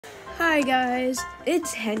Hi guys,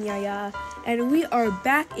 it's Henyaya, and we are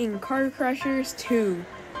back in Car Crushers 2.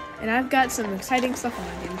 And I've got some exciting stuff I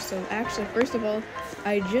want to do. So actually, first of all,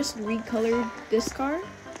 I just recolored this car.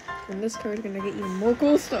 And this car is going to get even more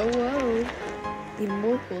cool stuff. Whoa. Even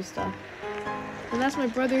more cool stuff. And that's my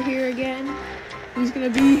brother here again. He's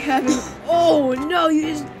going to be having... Oh no,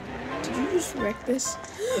 did you just wreck this?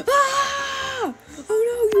 Ah!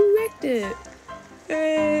 Oh no, you wrecked it.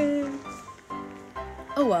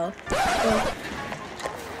 Oh well. Oh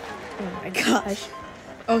my gosh.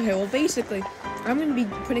 Okay, well basically, I'm gonna be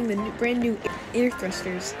putting the brand new air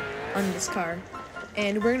thrusters on this car,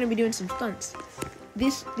 and we're gonna be doing some stunts.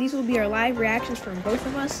 These will be our live reactions from both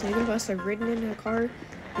of us. Neither of us have ridden in a car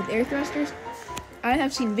with air thrusters. I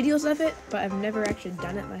have seen videos of it, but I've never actually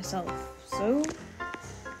done it myself. So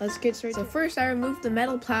let's get started. So first, I removed the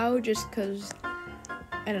metal plow just because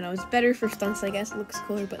I don't know, it's better for stunts. I guess it looks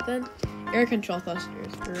cooler. But then air control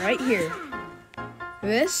thrusters right here.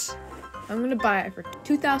 This, I'm gonna buy it for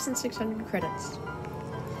 2,600 credits.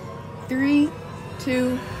 3,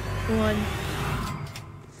 2, 1.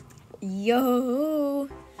 Yo!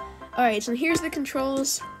 Alright, so here's the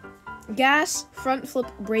controls. Gas, front flip,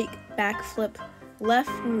 brake, back flip. Left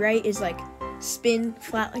and right is like spin,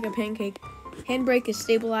 flat like a pancake. Handbrake is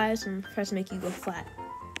stabilized and press to make you go flat.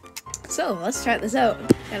 So, let's try this out.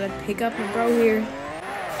 Gotta pick up my bro here.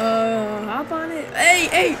 Hop on it.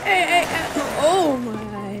 Hey. Oh my.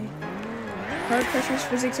 Car Crushers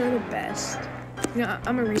physics are the best. You know,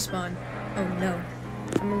 I'm a respawn. Oh no.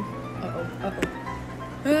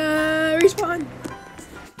 Respawn.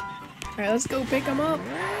 Alright, let's go pick him up.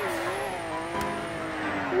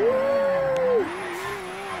 Woo!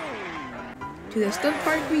 To the stunt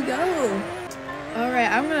park we go. Alright,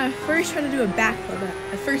 I'm gonna first try to do a backflip.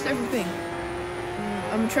 The first ever thing.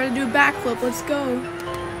 I'm gonna try to do a backflip. Let's go.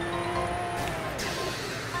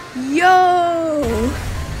 Yo!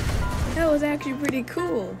 That was actually pretty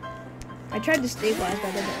cool. I tried to stabilize, but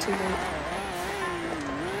I did it too late.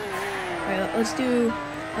 Alright, let's do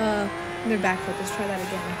another backflip. Let's try that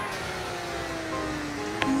again.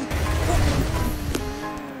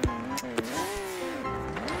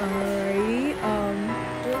 Alrighty,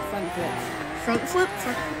 do a front flip. Front flip?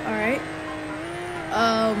 Alright.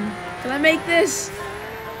 Can I make this?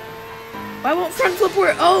 Why won't front flip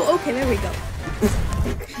work? Oh, okay, there we go.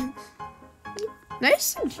 Nice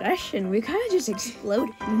suggestion. We kind of just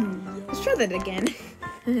exploded. Let's try that again.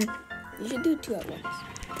 You should do 2 at once.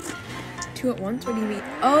 2 at once? What do you mean?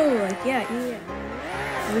 Oh, like, yeah.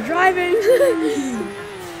 We're driving.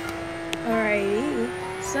 Alrighty.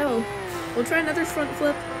 So, we'll try another front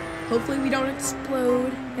flip. Hopefully we don't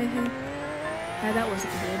explode. That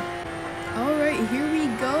wasn't good. Alright, here we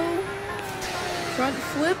go. Front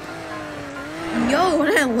flip. Yo,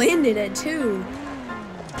 and I landed it too.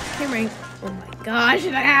 Camera. Oh my gosh,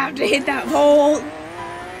 and I have to hit that pole.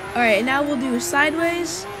 Alright, now we'll do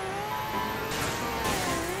sideways.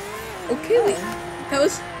 Okay, that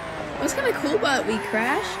was kind of cool, but we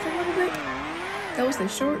crashed a little bit. That was the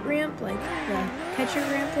short ramp, like the catcher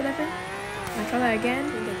ramp, whatever. Can I try that again?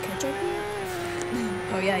 The catcher ramp?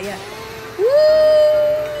 Oh yeah.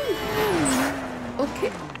 Woo!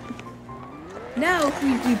 Okay. Now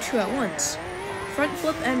we do 2 at once. Front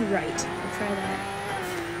flip and right. We'll try that.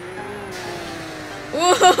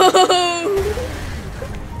 Whoa!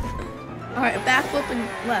 Alright, back flip and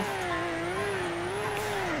left.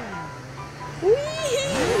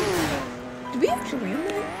 Whee! Did we actually land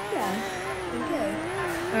that? Yeah. Okay.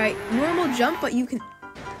 Alright, normal jump, but you can...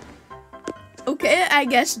 Okay, I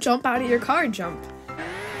guess jump out of your car jump.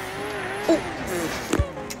 Oh.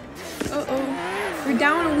 Uh-oh. We're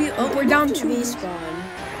down a wheel. Oh, we're down 2 respawn.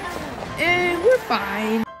 And we're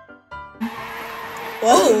fine.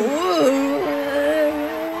 Whoa.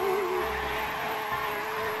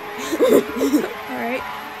 Alright.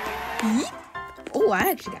 Oh, I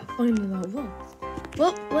actually got fun in the wall.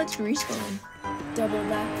 Well, let's respawn. Double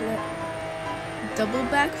backflip. Double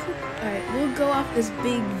backflip? Alright, we'll go off this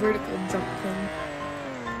big vertical jump thing.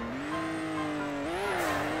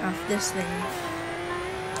 Off this thing.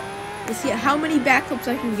 Let's see how many backflips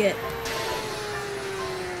I can get.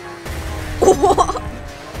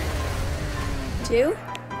 2?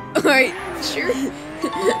 Alright, sure.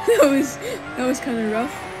 that was kind of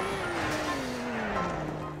rough.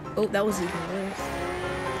 Oh, that was even worse.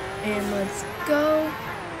 And let's go.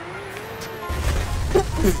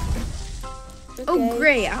 Okay. Oh,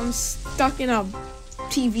 great. I'm stuck in a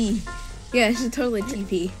TV. Yeah, this is totally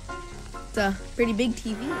TV. It's a pretty big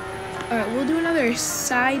TV. Alright, we'll do another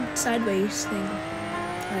sideways thing.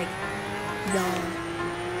 Like, yaw.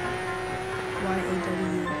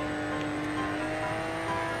 Y-A-W.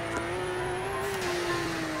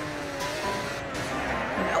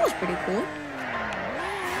 pretty cool.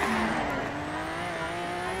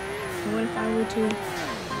 What if I were to...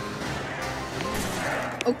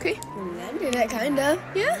 Okay. Landed it, kinda.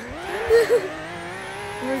 Yeah.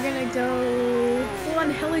 We're gonna go full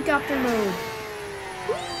on helicopter mode.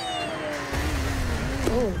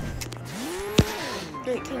 Oh.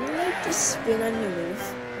 Wait, can you like just spin on your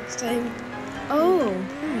roof next time? Oh.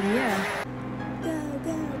 Yeah. Go,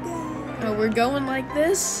 go, go. Oh, we're going like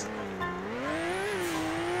this.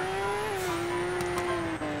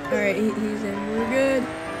 All right, he's in. We're good.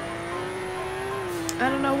 I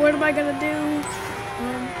don't know. What am I gonna do?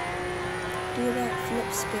 Do that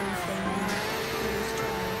flip spin thing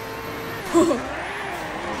now.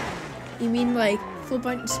 You mean like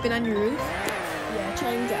spin on your roof? Yeah,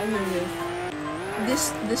 try and get on your roof.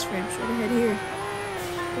 This ramp should head here.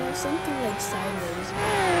 Or something like sideways.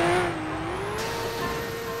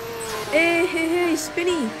 Hey,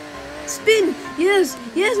 spinny! Spin! Yes,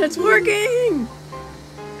 that's working!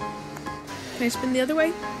 Can I spin the other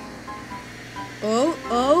way?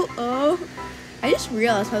 Oh. I just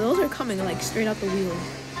realized how those are coming like straight out the wheel.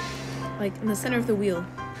 Like in the center of the wheel.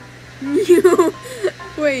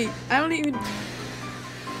 Wait, I don't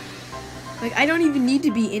even need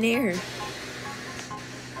to be in air.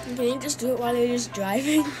 Can you just do it while you're just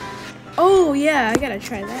driving? Oh yeah, I gotta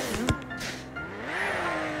try that now.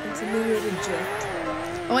 It's a new way to drift.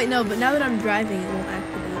 Oh wait, no, but now that I'm driving, it won't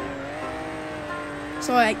activate.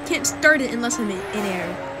 So I can't start it unless I'm in air.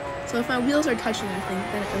 So if my wheels are touching, I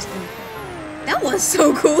think, then it goes in. That was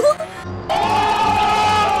so cool!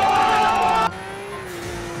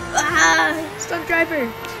 Ah! Stunt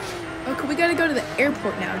driver! Okay, we gotta go to the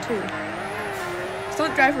airport now, too.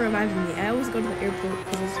 Stunt driver reminded me, I always go to the airport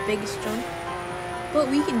because it's the biggest jump. But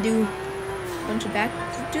we can do a bunch of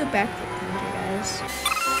let's do a backflip here, guys.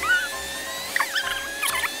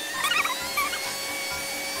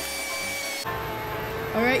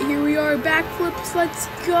 Alright, here we are, backflips, let's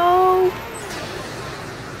go!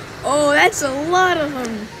 Oh, that's a lot of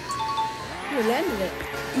them! You landed it.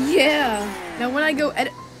 Yeah! Now when I go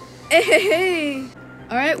edit... Hey!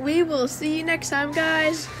 Alright, we will see you next time,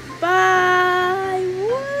 guys. Bye!